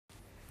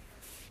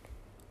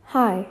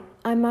Hi,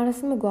 I'm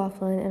Madison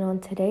McLaughlin, and on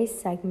today's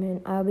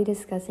segment, I'll be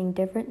discussing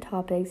different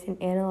topics and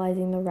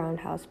analyzing The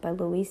Roundhouse by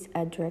Louise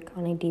Erdrich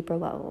on a deeper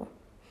level.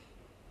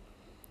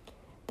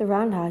 The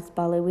Roundhouse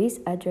by Louise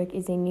Erdrich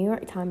is a New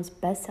York Times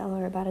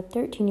bestseller about a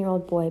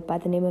 13-year-old boy by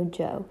the name of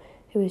Joe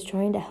who is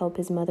trying to help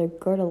his mother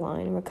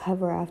Gerdeline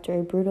recover after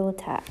a brutal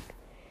attack.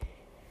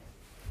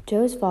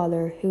 Joe's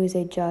father, who is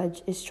a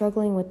judge, is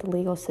struggling with the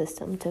legal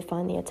system to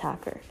find the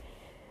attacker.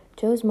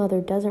 Joe's mother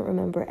doesn't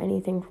remember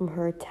anything from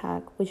her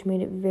attack, which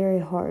made it very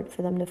hard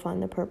for them to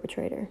find the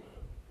perpetrator.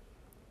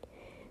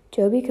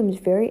 Joe becomes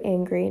very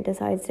angry and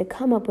decides to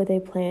come up with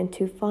a plan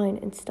to find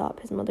and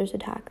stop his mother's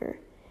attacker.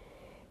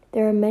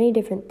 There are many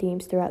different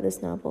themes throughout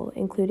this novel,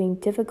 including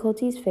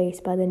difficulties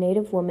faced by the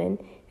Native woman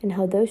and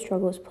how those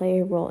struggles play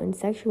a role in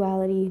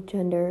sexuality,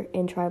 gender,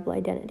 and tribal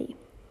identity.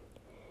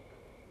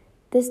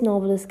 This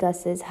novel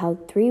discusses how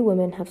 3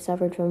 women have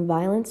suffered from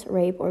violence,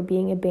 rape, or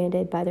being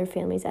abandoned by their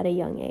families at a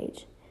young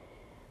age.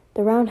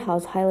 The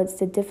Roundhouse highlights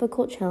the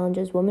difficult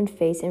challenges women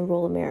face in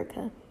rural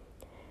America.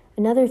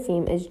 Another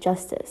theme is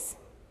justice.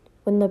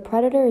 When the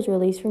predator is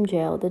released from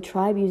jail, the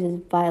tribe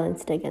uses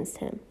violence against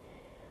him.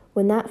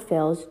 When that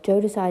fails, Joe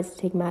decides to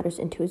take matters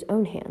into his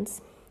own hands.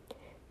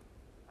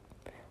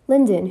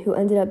 Lyndon, who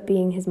ended up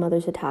being his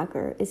mother's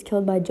attacker, is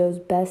killed by Joe's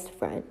best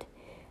friend.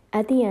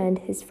 At the end,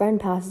 his friend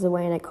passes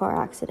away in a car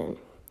accident.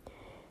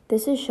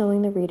 This is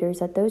showing the readers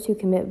that those who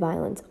commit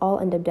violence all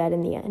end up dead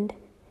in the end.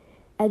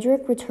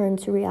 Erdrich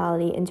returns to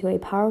reality into a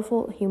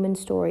powerful human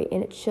story,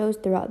 and it shows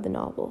throughout the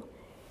novel.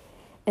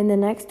 In the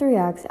next 3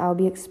 acts, I'll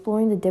be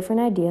exploring the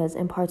different ideas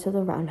and parts of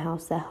the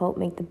Roundhouse that help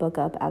make the book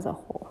up as a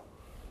whole.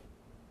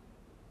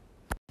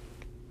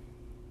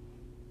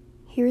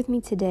 Here with me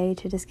today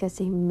to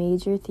discuss a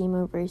major theme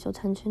of racial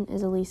tension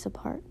is Elisa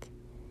Park.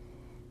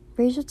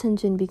 Racial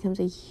tension becomes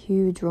a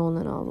huge role in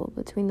the novel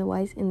between the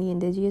whites and the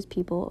indigenous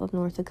people of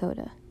North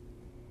Dakota.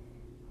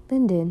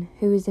 Lyndon,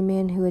 who is the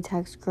man who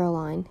attacks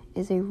Gerdeline,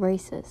 is a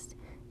racist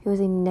who has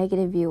a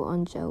negative view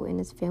on Joe and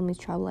his family's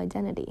tribal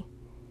identity.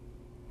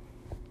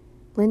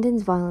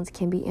 Lyndon's violence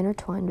can be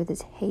intertwined with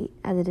his hate,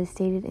 as it is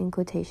stated in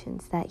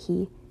quotations that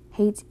he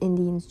hates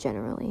Indians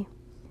generally.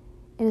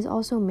 It is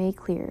also made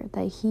clear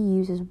that he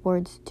uses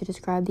words to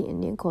describe the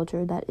Indian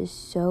culture that is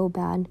so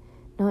bad,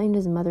 not even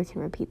his mother can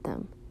repeat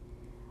them.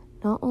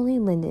 Not only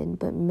Lyndon,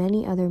 but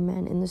many other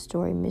men in the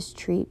story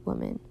mistreat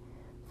women.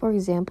 For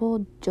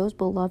example, Joe's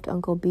beloved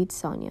uncle beats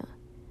Sonia.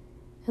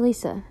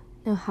 Elisa,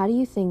 now how do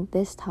you think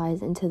this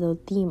ties into the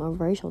theme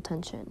of racial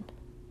tension?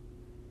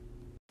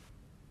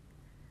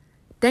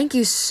 Thank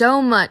you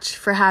so much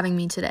for having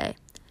me today.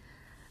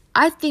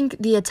 I think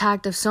the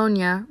attack of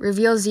Sonia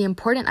reveals the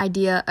important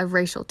idea of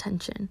racial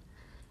tension.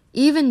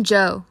 Even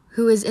Joe,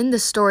 who is in the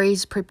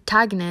story's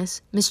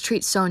protagonist,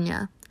 mistreats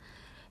Sonia.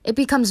 It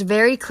becomes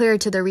very clear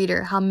to the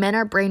reader how men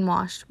are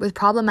brainwashed with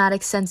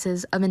problematic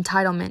senses of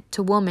entitlement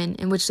to women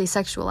in which they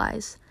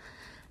sexualize.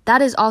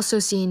 That is also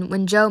seen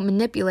when Joe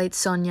manipulates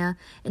Sonia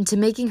into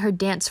making her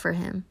dance for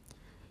him.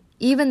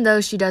 Even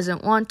though she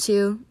doesn't want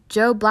to,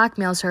 Joe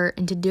blackmails her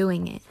into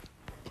doing it.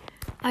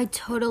 I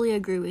totally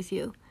agree with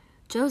you.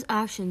 Joe's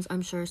actions,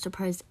 I'm sure,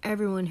 surprised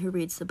everyone who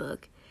reads the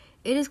book.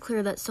 It is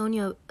clear that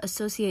Sonia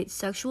associates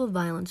sexual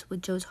violence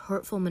with Joe's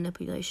hurtful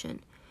manipulation.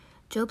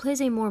 Joe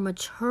plays a more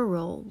mature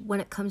role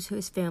when it comes to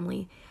his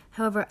family.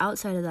 However,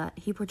 outside of that,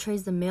 he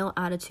portrays the male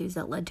attitudes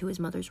that led to his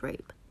mother's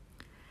rape.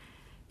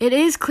 It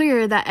is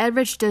clear that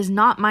Erdrich does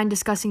not mind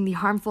discussing the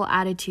harmful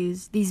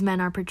attitudes these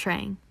men are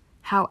portraying.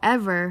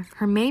 However,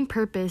 her main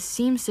purpose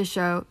seems to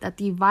show that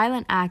the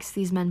violent acts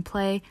these men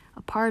play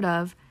a part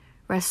of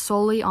rest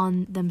solely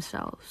on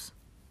themselves.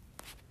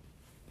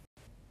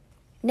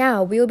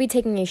 Now, we will be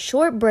taking a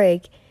short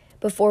break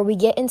before we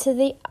get into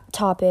the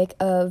topic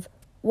of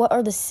what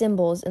are the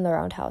symbols in the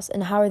Roundhouse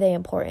and how are they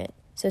important?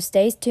 So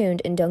stay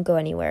tuned and don't go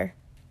anywhere.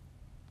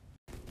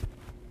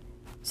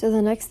 So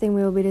the next thing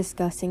we will be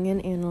discussing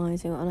and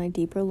analyzing on a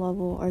deeper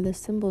level are the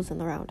symbols in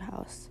the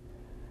Roundhouse.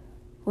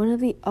 One of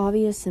the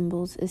obvious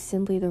symbols is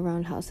simply the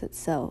Roundhouse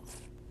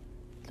itself.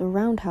 The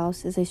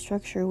Roundhouse is a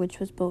structure which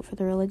was built for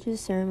the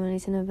religious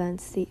ceremonies and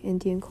events the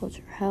Indian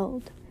culture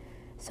held.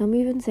 Some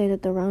even say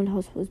that the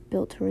Roundhouse was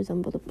built to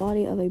resemble the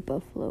body of a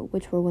buffalo,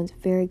 which were once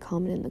very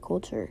common in the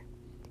culture.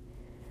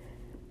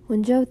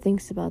 When Joe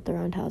thinks about the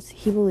Roundhouse,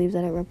 he believes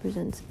that it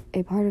represents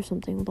a part of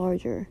something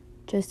larger,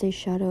 just a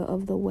shadow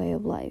of the way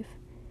of life.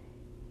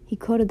 He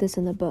quoted this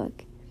in the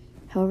book.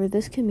 However,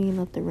 this could mean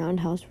that the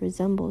Roundhouse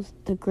resembles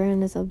the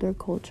grandness of their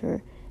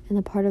culture and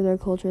the part of their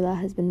culture that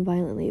has been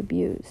violently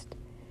abused.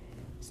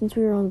 Since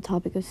we are on the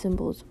topic of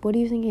symbols, what do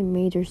you think a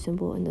major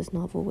symbol in this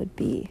novel would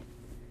be?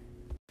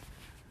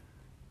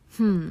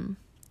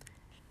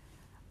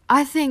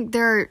 I think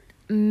there are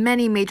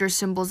many major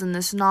symbols in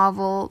this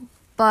novel,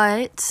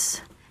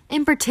 but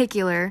in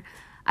particular,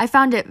 I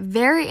found it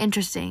very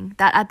interesting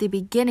that at the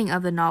beginning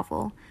of the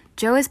novel,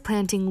 Joe is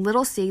planting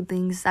little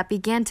seedlings that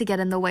began to get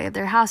in the way of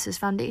their house's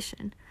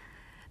foundation.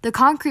 The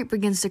concrete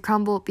begins to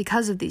crumble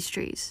because of these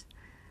trees,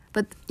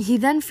 but he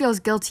then feels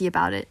guilty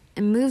about it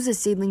and moves the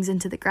seedlings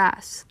into the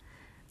grass.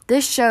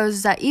 This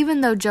shows that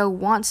even though Joe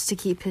wants to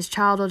keep his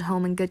childhood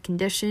home in good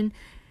condition,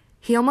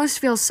 he almost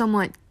feels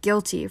somewhat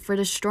guilty for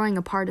destroying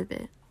a part of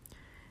it.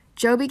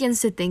 Joe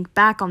begins to think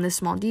back on this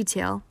small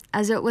detail,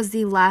 as it was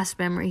the last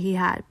memory he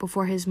had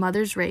before his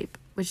mother's rape,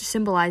 which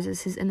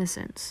symbolizes his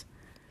innocence.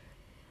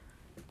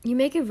 You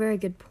make a very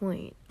good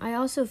point. I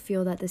also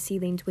feel that the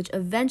seedlings, which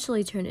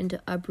eventually turn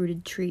into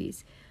uprooted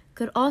trees,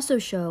 could also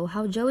show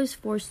how Joe is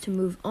forced to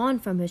move on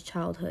from his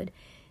childhood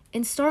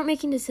and start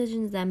making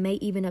decisions that may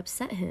even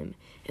upset him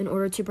in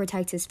order to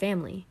protect his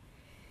family.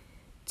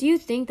 Do you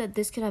think that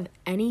this could have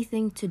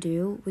anything to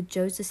do with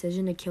Joe's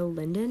decision to kill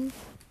Lyndon?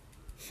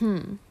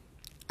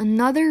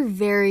 Another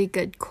very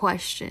good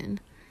question.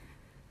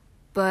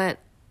 But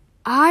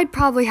I'd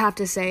probably have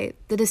to say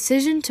the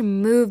decision to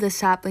move the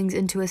saplings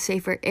into a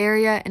safer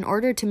area in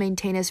order to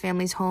maintain his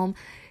family's home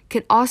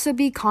could also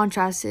be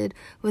contrasted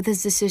with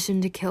his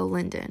decision to kill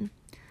Lyndon.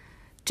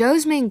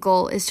 Joe's main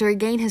goal is to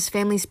regain his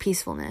family's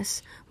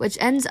peacefulness, which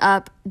ends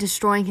up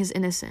destroying his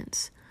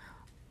innocence.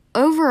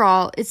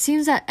 Overall, it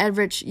seems that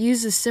Edrich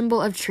used the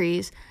symbol of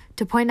trees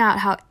to point out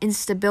how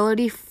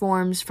instability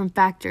forms from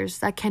factors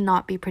that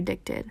cannot be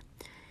predicted.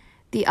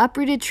 The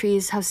uprooted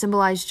trees have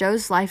symbolized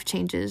Joe's life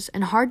changes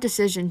and hard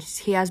decisions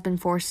he has been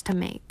forced to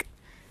make.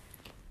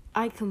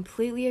 I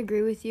completely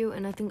agree with you,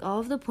 and I think all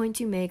of the points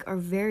you make are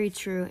very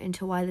true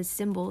into why the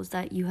symbols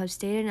that you have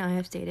stated and I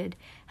have stated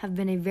have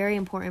been a very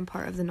important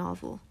part of the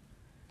novel.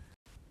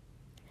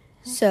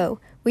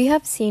 So, we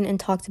have seen and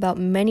talked about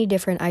many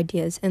different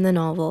ideas in the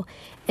novel,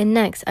 and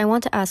next I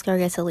want to ask our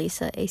guest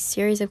Elisa a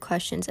series of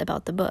questions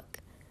about the book.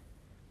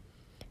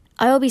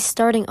 I will be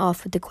starting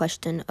off with the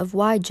question of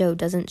why Joe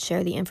doesn't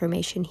share the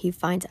information he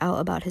finds out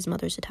about his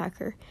mother's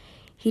attacker.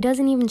 He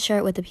doesn't even share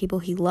it with the people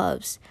he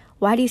loves.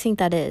 Why do you think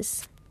that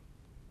is?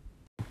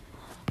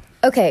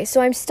 Okay, so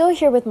I'm still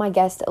here with my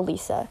guest,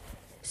 Elisa.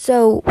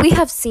 So we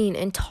have seen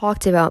and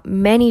talked about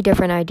many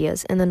different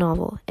ideas in the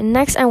novel, and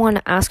next I want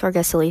to ask our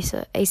guest,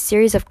 Elisa, a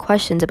series of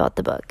questions about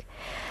the book.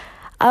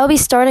 I will be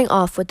starting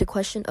off with the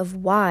question of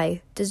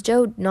why does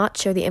Joe not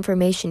share the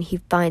information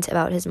he finds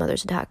about his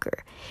mother's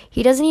attacker?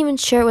 He doesn't even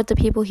share it with the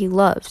people he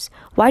loves.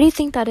 Why do you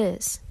think that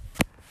is?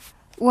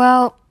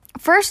 Well,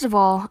 first of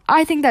all,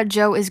 I think that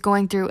Joe is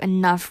going through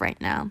enough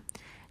right now.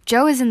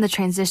 Joe is in the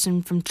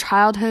transition from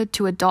childhood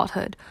to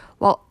adulthood,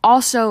 while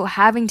also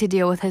having to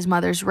deal with his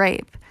mother's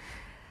rape.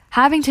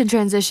 Having to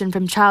transition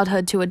from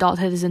childhood to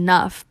adulthood is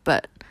enough,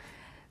 but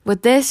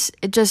with this,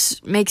 it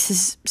just makes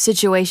his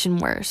situation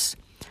worse.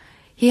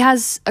 He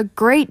has a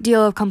great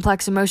deal of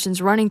complex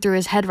emotions running through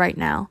his head right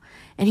now,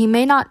 and he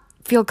may not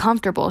feel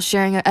comfortable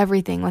sharing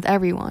everything with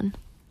everyone.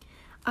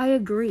 I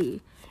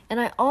agree, and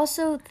I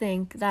also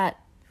think that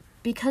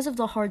because of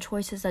the hard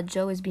choices that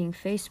Joe is being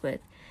faced with,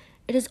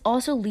 it is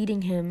also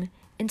leading him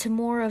into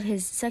more of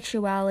his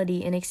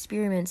sexuality and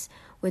experiments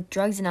with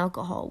drugs and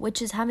alcohol,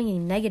 which is having a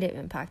negative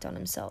impact on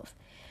himself.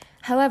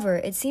 However,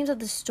 it seems that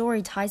the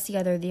story ties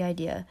together the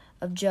idea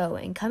of Joe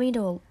and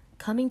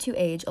coming to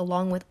age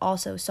along with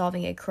also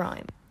solving a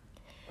crime.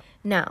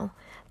 Now,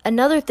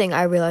 another thing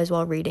I realized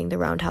while reading The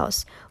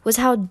Roundhouse was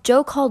how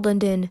Joe called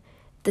Lyndon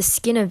the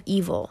skin of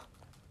evil.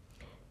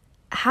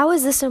 How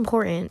is this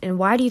important, and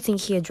why do you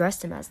think he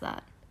addressed him as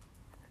that?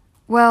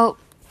 Well,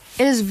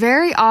 it is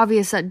very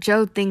obvious that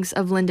Joe thinks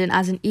of Lyndon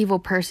as an evil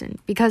person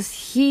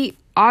because he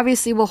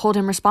obviously will hold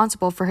him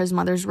responsible for his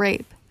mother's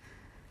rape.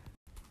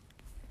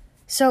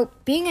 So,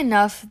 being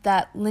enough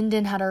that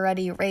Lyndon had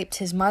already raped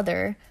his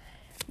mother,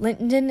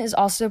 Lyndon is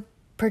also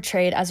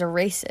portrayed as a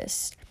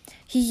racist.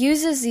 He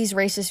uses these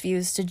racist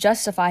views to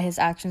justify his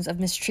actions of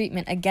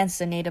mistreatment against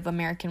a Native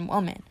American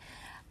woman.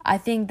 I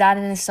think that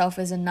in itself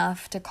is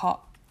enough to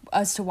call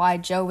as to why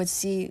Joe would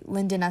see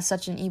Lyndon as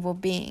such an evil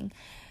being,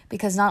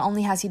 because not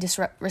only has he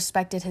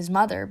disrespected his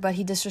mother, but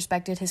he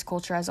disrespected his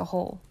culture as a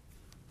whole.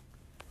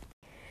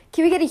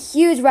 Can we get a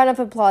huge round of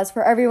applause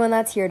for everyone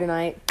that's here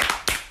tonight?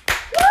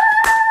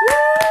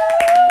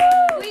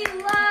 We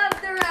love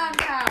the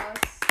Roundhouse!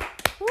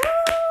 Woo!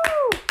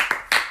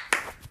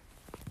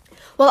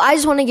 Well, I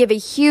just want to give a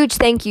huge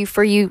thank you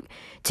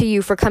to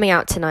you for coming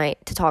out tonight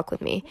to talk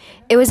with me.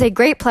 It was a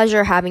great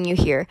pleasure having you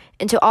here,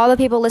 and to all the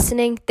people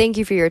listening, thank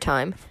you for your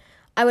time.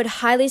 I would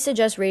highly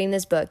suggest reading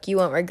this book. You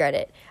won't regret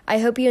it. I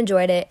hope you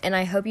enjoyed it, and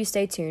I hope you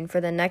stay tuned for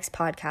the next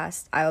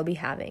podcast I will be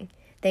having.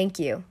 Thank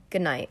you.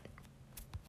 Good night.